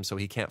top of him so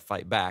he can't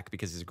fight back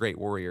because he's a great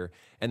warrior,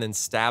 and then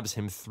stabs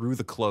him through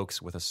the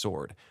cloaks with a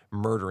sword,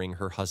 murdering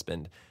her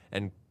husband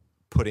and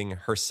putting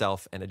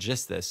herself and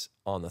Aegisthus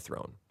on the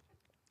throne.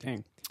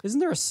 Dang. Isn't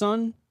there a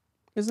son?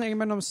 Isn't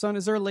Agamemnon's son?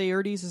 Is there a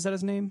Laertes? Is that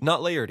his name?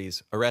 Not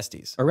Laertes,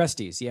 Orestes.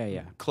 Orestes,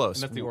 yeah. Close.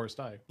 And that's the Oresteia.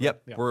 Right?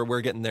 Yep, Yeah.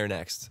 we're getting there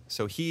next.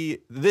 So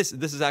this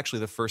is actually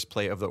the first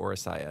play of the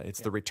Oresteia. It's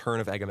the return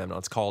of Agamemnon.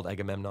 It's called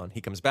Agamemnon.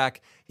 He comes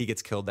back, he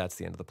gets killed, that's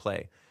the end of the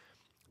play.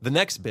 The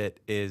next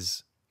bit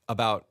is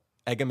about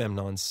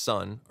Agamemnon's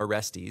son,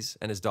 Orestes,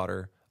 and his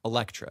daughter,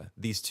 Electra.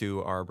 These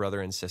two are brother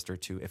and sister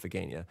to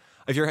Iphigenia.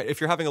 If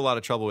you're having a lot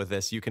of trouble with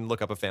this, you can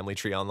look up a family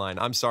tree online.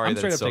 I'm sorry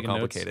that it's so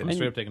complicated. I'm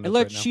straight up taking notes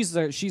right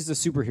now. She's the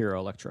superhero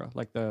Electra,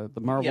 like the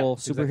Marvel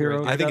superhero.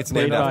 exactly. I think it's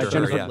played named after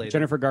Jennifer, her. Yeah.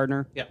 Jennifer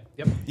Gardner. Yep.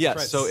 Yeah, Right.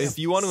 so if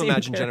you want to Same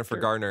imagine character. Jennifer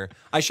Gardner,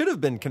 I should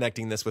have been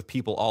connecting this with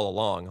people all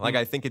along. Like,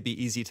 I think it'd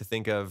be easy to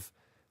think of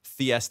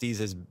Thyestes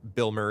as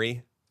Bill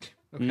Murray,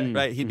 Okay.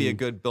 right? He'd be a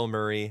good Bill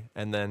Murray.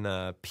 And then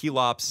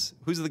Pelops,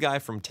 who's the guy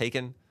from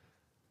Taken?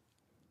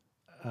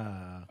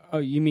 Oh,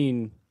 you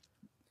mean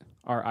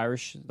our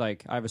Irish?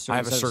 Like I have a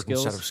certain,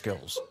 set of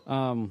skills.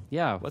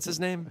 Yeah. What's his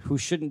name? Who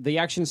shouldn't? The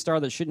action star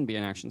that shouldn't be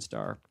an action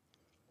star.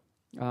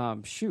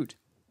 Shoot.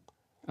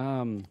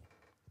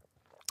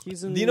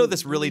 He's in. You know,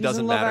 this really he's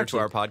doesn't in Love matter to Actually.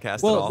 our podcast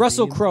at Well, all.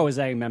 Russell Crowe is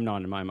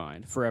Agamemnon in my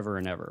mind, forever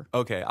and ever.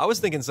 Okay, I was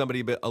thinking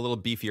somebody a little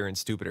beefier and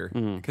stupider.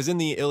 Because in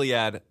the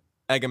Iliad,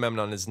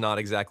 Agamemnon is not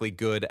exactly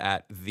good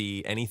at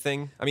the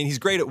anything. I mean, he's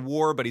great at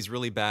war, but he's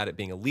really bad at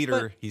being a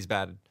leader. But he's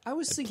bad I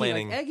was at thinking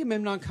planning. like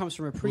Agamemnon comes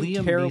from a pretty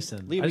Liam terrible.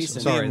 Neeson. Liam I just-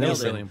 Neeson. sorry, Liam that was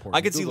Neeson. really important.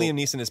 I could see Google. Liam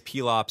Neeson as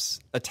Pelops.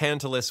 A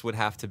Tantalus would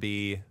have to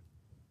be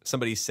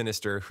somebody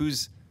sinister.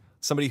 Who's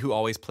somebody who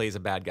always plays a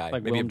bad guy?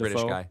 Like Maybe Willem a British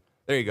Dafoe? guy.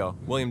 There you go.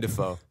 William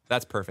Dafoe.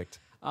 That's perfect.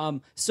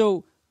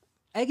 So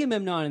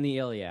Agamemnon in the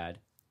Iliad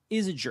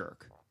is a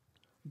jerk,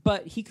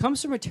 but he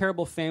comes from a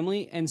terrible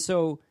family, and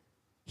so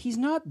he's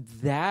not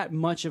that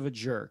much of a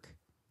jerk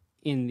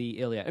in the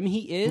Iliad. I mean,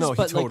 he is. No, he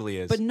but totally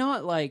is. But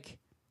not like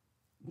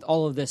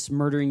all of this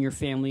murdering your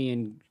family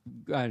and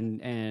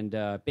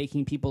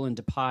baking people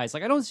into pies.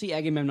 Like I don't see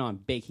Agamemnon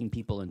baking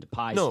people into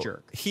pies. No,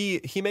 Jerk. he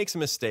makes a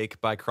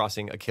mistake by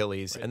crossing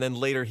Achilles, and then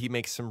later he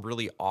makes some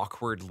really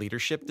awkward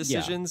leadership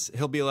decisions.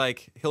 He'll be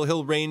like,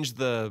 he'll range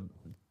the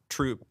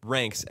troop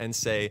ranks and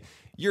say,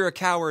 "You're a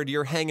coward.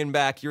 You're hanging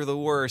back. You're the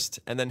worst,"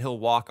 and then he'll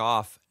walk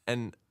off.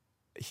 And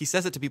he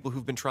says it to people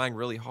who've been trying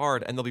really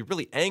hard, and they'll be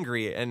really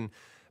angry. And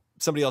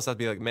somebody else has to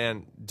be like,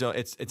 "Man,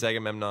 it's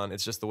Agamemnon.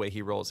 It's just the way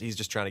he rolls. He's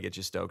just trying to get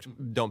you stoked.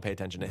 Don't pay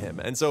attention to him."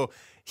 And so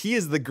he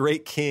is the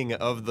great king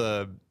of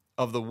the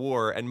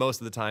war, and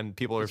most of the time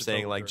people are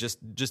saying like, just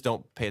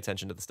don't pay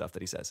attention to the stuff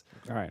that he says.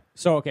 All right.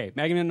 So okay,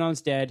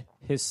 Agamemnon's dead.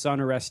 His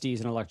son Orestes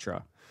and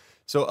Electra.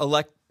 So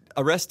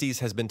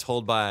Orestes has been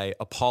told by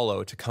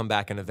Apollo to come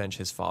back and avenge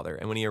his father,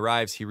 and when he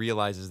arrives, he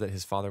realizes that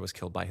his father was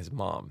killed by his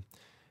mom,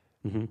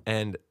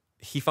 and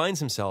he finds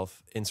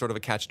himself in sort of a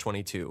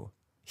catch-22.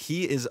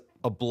 He is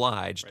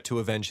obliged to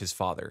avenge his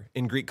father.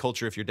 In Greek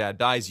culture, if your dad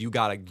dies, you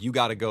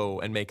gotta go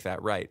and make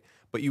that right.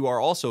 But you are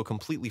also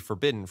completely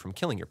forbidden from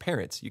killing your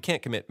parents. You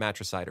can't commit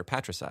matricide or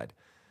patricide.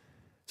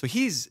 So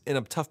he's in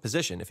a tough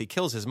position. If he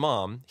kills his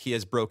mom, he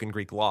has broken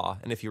Greek law.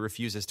 And if he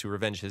refuses to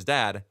revenge his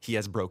dad, he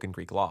has broken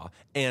Greek law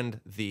and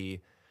the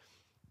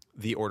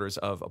orders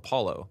of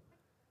Apollo.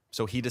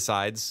 So he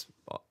decides,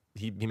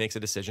 he makes a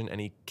decision,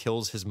 and he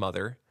kills his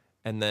mother,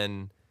 and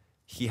then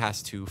he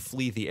has to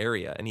flee the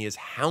area, and he is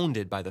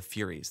hounded by the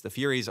Furies. The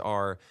Furies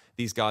are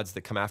these gods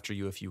that come after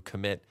you if you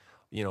commit,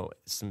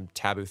 some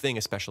taboo thing,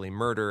 especially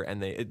murder,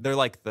 and they're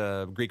like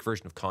the Greek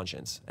version of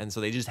conscience, and so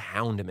they just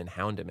hound him,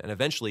 and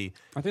eventually...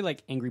 Aren't they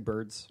like angry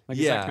birds? Like,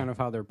 Yeah. Is that kind of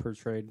how they're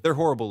portrayed? They're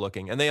horrible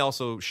looking, and they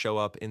also show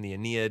up in the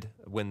Aeneid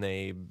when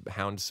they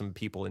hound some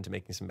people into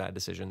making some bad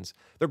decisions.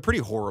 They're pretty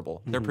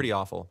horrible. They're pretty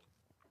awful.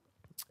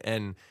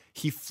 And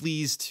he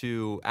flees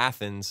to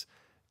Athens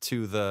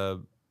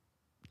to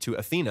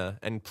Athena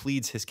and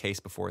pleads his case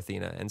before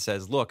Athena and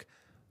says, "Look,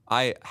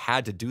 I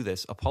had to do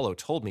this. Apollo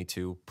told me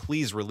to.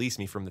 Please release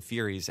me from the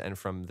Furies and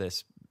from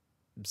this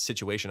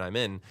situation I'm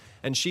in."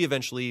 And she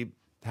eventually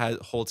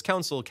holds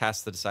counsel,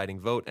 casts the deciding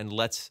vote, and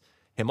lets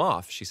him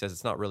off. She says,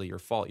 "It's not really your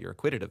fault. You're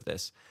acquitted of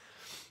this."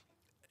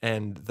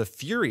 And the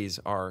Furies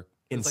are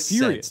incensed.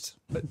 furious.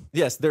 But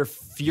yes, they're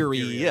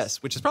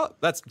furious, which is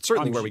that's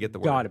certainly where we get the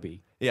word. Gotta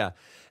be. Yeah.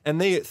 And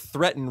they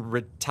threaten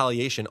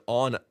retaliation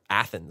on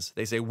Athens.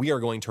 They say, "We are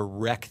going to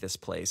wreck this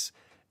place."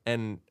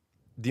 And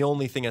the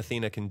only thing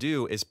Athena can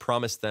do is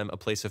promise them a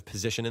place of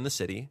position in the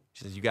city.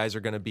 She says, "You guys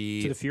are going to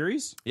be..." To the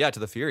Furies? Yeah, to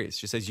the Furies.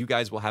 She says, "You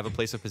guys will have a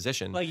place of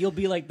position." Like you'll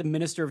be like the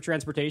Minister of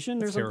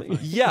Transportation or something?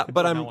 terrifying. Yeah,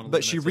 but I don't wanna live but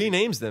in she that city.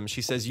 renames them.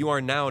 She says, "You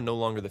are now no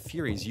longer the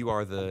Furies. You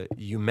are the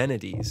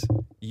Eumenides.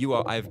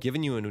 I have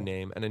given you a new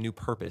name and a new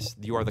purpose.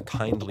 You are the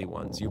kindly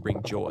ones. You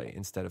bring joy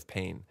instead of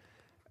pain."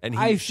 And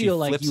I she feel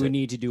like flips you would it.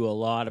 need to do a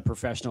lot of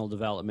professional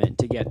development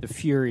to get the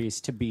Furies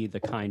to be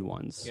the kind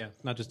ones. Yeah,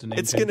 not just a name.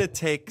 It's change. going to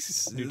take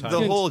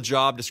the whole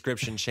job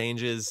description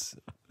changes.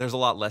 There's a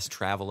lot less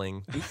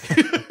traveling.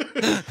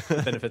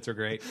 Benefits are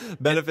great.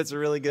 Benefits are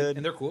really good.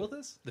 And they're cool with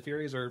this? The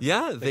Furies are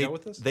they go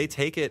with this? They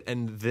take it,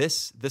 and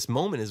this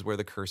moment is where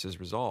the curse is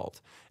resolved.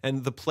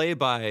 And the play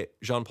by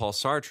Jean-Paul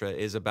Sartre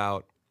is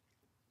about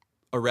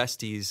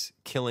Orestes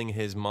killing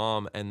his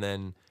mom and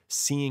then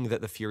seeing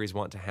that the Furies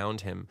want to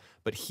hound him,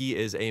 but he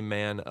is a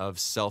man of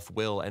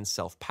self-will and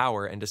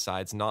self-power and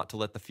decides not to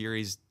let the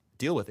Furies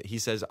deal with it. He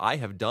says, I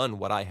have done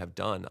what I have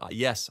done.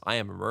 Yes, I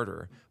am a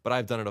murderer, but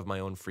I've done it of my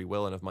own free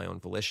will and of my own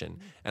volition,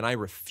 and I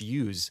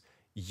refuse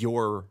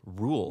your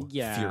rule,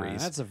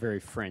 Furies. That's a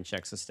very French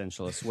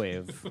existentialist way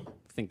of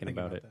thinking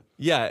about it.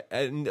 Yeah,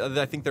 and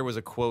I think there was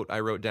a quote I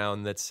wrote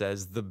down that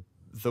says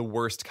the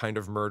worst kind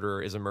of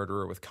murderer is a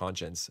murderer with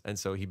conscience. And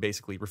so he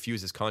basically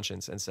refuses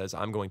conscience and says,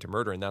 I'm going to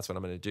murder, and that's what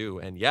I'm going to do.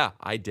 And yeah,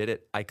 I did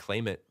it. I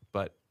claim it,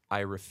 but I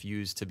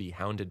refuse to be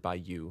hounded by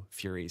you,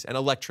 Furies. And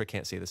Electra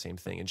can't say the same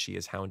thing, and she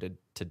is hounded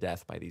to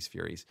death by these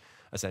Furies,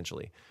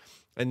 essentially.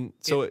 And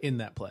so in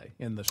that play,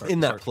 in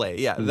that play,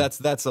 yeah,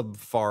 that's a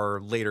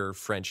far later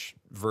French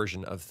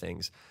version of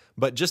things.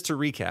 But just to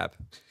recap,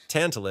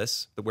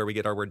 Tantalus, where we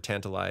get our word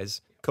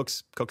tantalize,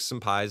 cooks some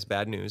pies,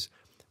 bad news.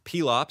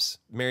 Pelops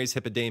marries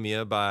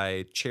Hippodamia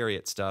by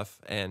chariot stuff,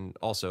 and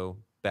also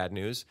bad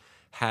news.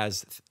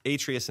 Has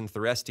Atreus and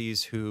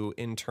Thyestes, who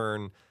in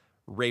turn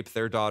rape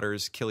their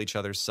daughters, kill each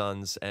other's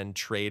sons, and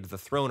trade the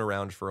throne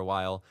around for a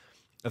while.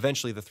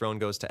 Eventually, the throne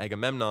goes to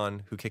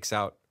Agamemnon, who kicks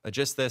out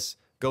Aegisthus,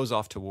 goes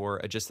off to war.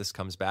 Aegisthus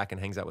comes back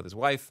and hangs out with his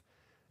wife.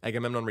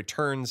 Agamemnon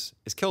returns,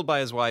 is killed by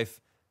his wife,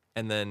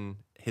 and then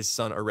his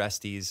son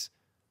Orestes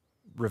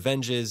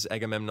revenges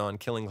Agamemnon,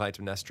 killing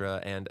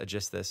Clytemnestra and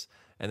Aegisthus,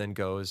 and then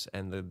goes,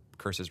 and the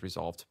curse is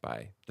resolved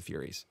by the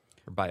Furies,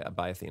 or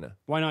by Athena.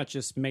 Why not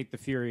just make the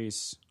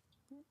Furies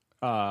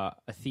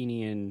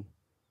Athenian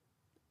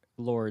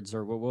lords,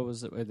 or what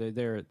was it?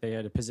 They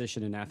had a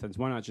position in Athens.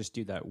 Why not just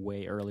do that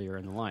way earlier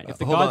in the line? If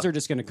the gods are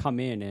just going to come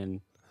in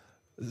and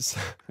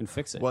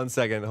fix it. 1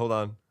 second,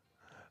 hold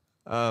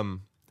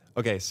on.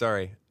 Okay,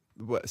 sorry.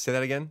 Say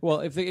that again?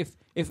 Well,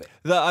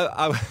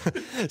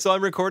 so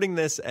I'm recording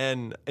this,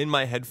 and in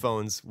my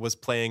headphones was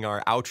playing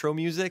our outro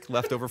music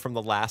left over from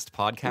the last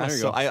podcast.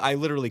 So I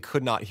literally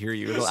could not hear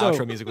you. The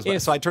outro music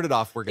was so I turned it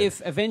off. We're good.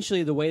 If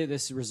eventually the way that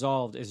this is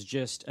resolved is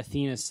just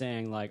Athena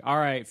saying like, "All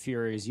right,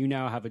 Furies, you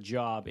now have a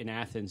job in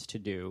Athens to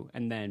do,"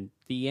 and then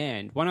the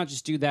end. Why not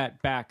just do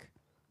that back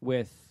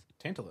with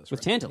Tantalus?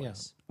 With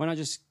Tantalus. Why not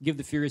just give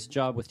the Furies a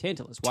job with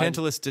Tantalus?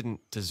 Tantalus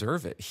didn't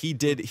deserve it. He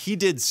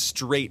did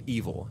straight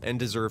evil and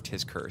deserved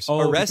his curse.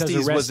 Oh,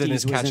 Orestes was in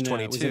his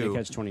catch-22. Was in a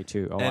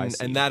catch-22. Oh, I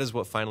see. And that is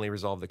what finally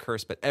resolved the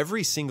curse. But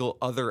every single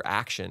other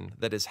action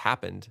that has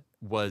happened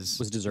was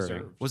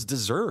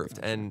deserved.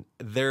 And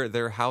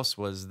their house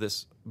was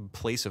this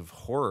place of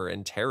horror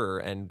and terror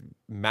and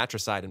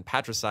matricide and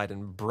patricide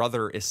and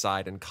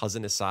brother-icide and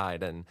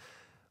cousin-icide and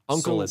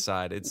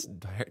uncle-icide.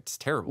 It's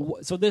terrible.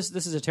 So this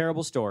is a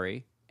terrible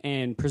story.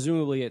 And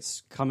presumably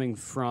it's coming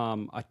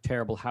from a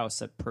terrible house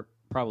that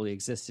probably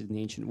existed in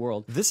the ancient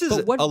world. This is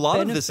a lot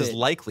of this is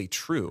likely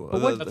true,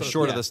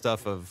 short of the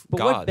stuff of but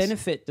gods. What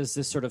benefit does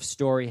this sort of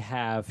story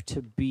have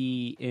to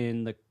be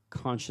in the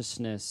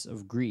consciousness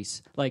of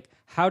Greece? Like,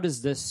 how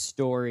does this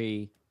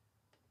story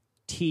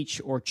teach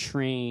or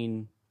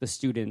train the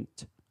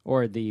student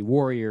or the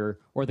warrior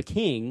or the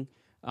king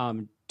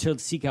to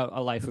seek out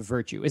a life of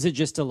virtue? Is it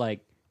just to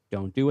like,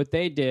 don't do what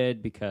they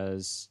did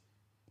because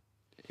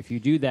if you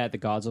do that, the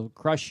gods will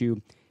crush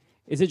you?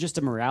 Is it just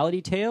a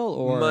morality tale,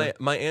 or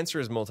my answer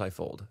is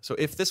multifold. So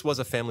if this was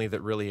a family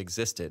that really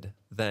existed,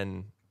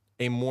 then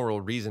a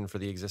moral reason for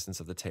the existence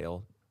of the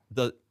tale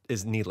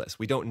is needless.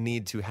 We don't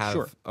need to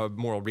have a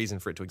moral reason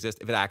for it to exist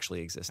if it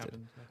actually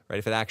existed, right?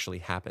 If it actually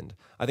happened.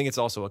 I think it's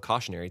also a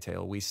cautionary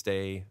tale.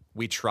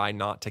 We try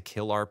not to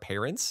kill our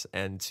parents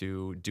and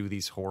to do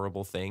these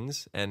horrible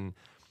things, and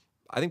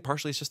I think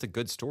partially it's just a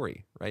good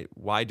story, right?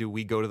 Why do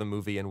we go to the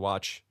movie and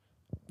watch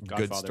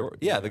good story?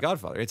 Yeah, The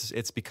Godfather.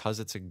 It's because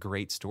it's a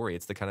great story.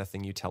 It's the kind of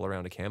thing you tell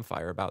around a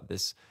campfire about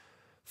this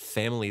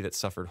family that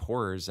suffered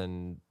horrors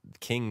and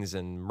kings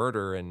and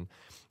murder. And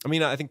I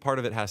mean, I think part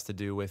of it has to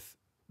do with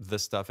the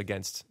stuff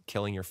against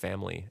killing your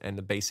family and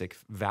the basic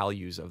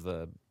values of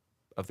the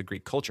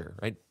Greek culture,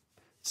 right?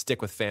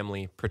 Stick with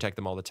family, protect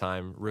them all the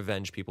time,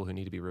 revenge people who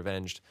need to be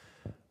revenged.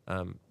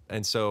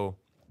 And so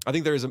I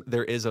think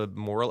there is a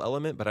moral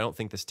element, but I don't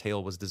think this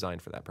tale was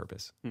designed for that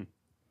purpose.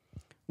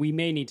 We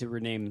may need to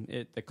rename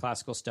it the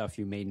classical stuff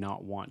you may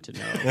not want to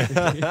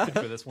know.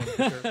 For this one,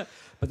 for sure.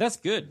 But that's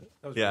good.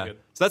 That was really good.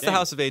 So that's the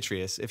House of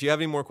Atreus. If you have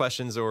any more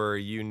questions, or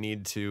you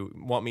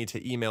want me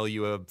to email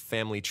you a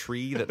family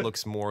tree that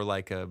looks more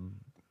like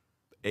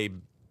a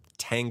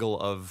tangle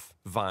of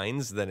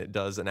vines than it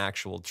does an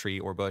actual tree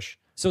or bush.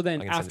 So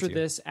then after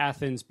this,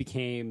 Athens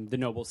became the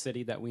noble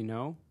city that we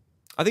know?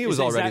 I think it was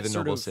already the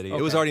noble city. Okay.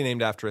 It was already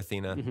named after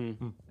Athena.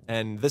 Mm-hmm.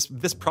 And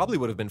this probably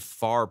would have been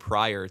far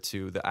prior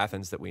to the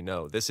Athens that we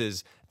know. This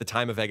is the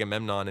time of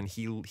Agamemnon, and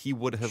he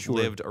would have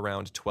lived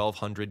around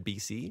 1200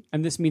 BC.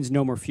 And this means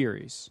no more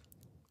Furies.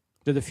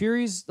 Do the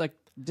Furies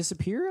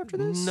disappear after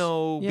this?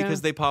 No,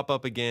 because they pop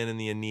up again in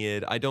the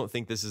Aeneid. I don't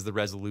think this is the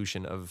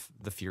resolution of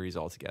the Furies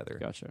altogether.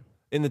 Gotcha.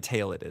 In the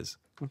tale, it is.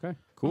 Okay,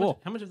 cool.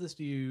 How much of this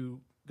do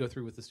you go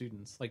through with the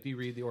students? Like, do you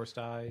read the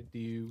Oresteia?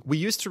 We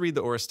used to read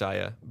the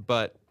Oresteia,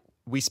 but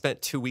we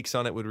spent 2 weeks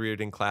on it. We'd read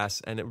it in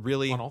class, and it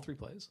really on all three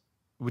plays.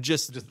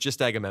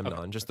 Just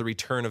Agamemnon, just the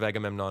return of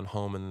Agamemnon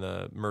home and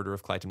the murder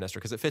of Clytemnestra,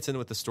 because it fits in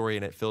with the story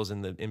and it fills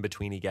in the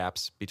in-betweeny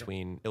gaps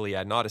between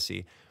Iliad and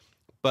Odyssey.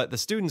 But the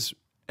students,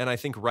 and I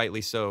think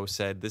rightly so,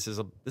 said this is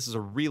a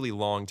really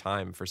long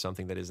time for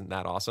something that isn't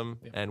that awesome,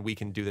 and we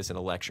can do this in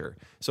a lecture.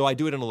 So I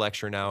do it in a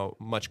lecture now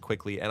much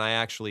quickly, and I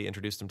actually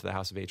introduced them to the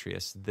House of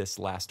Atreus this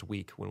last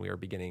week when we were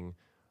beginning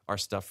our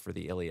stuff for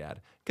the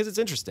Iliad, because it's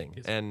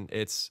interesting and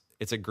it's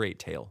a great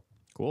tale.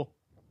 Cool.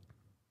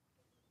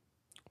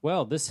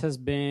 Well, this has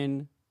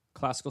been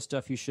Classical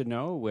Stuff You Should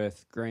Know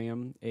with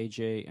Graham,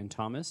 AJ, and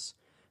Thomas.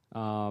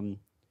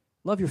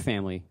 Love your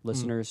family,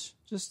 listeners.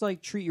 Just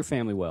treat your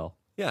family well.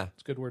 Yeah,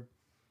 it's a good word.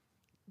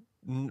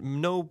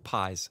 No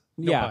pies.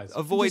 Pies.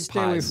 Avoid just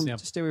pies.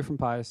 Just stay away from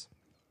pies.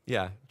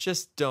 Yeah,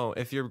 just don't.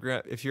 If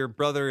your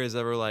brother is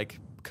ever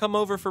come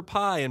over for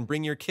pie and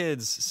bring your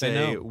kids, say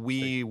no.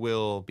 We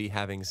will be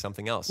having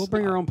something else. We'll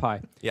bring our own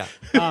pie. Yeah.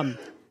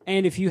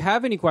 And if you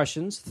have any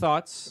questions,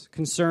 thoughts,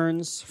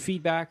 concerns,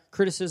 feedback,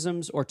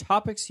 criticisms, or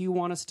topics you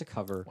want us to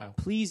cover,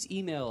 please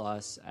email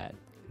us at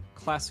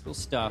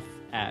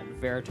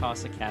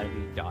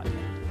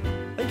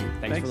classicalstuff@veritasacademy.net. Thank you.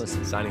 Thanks for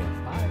listening. Signing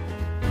off. Bye.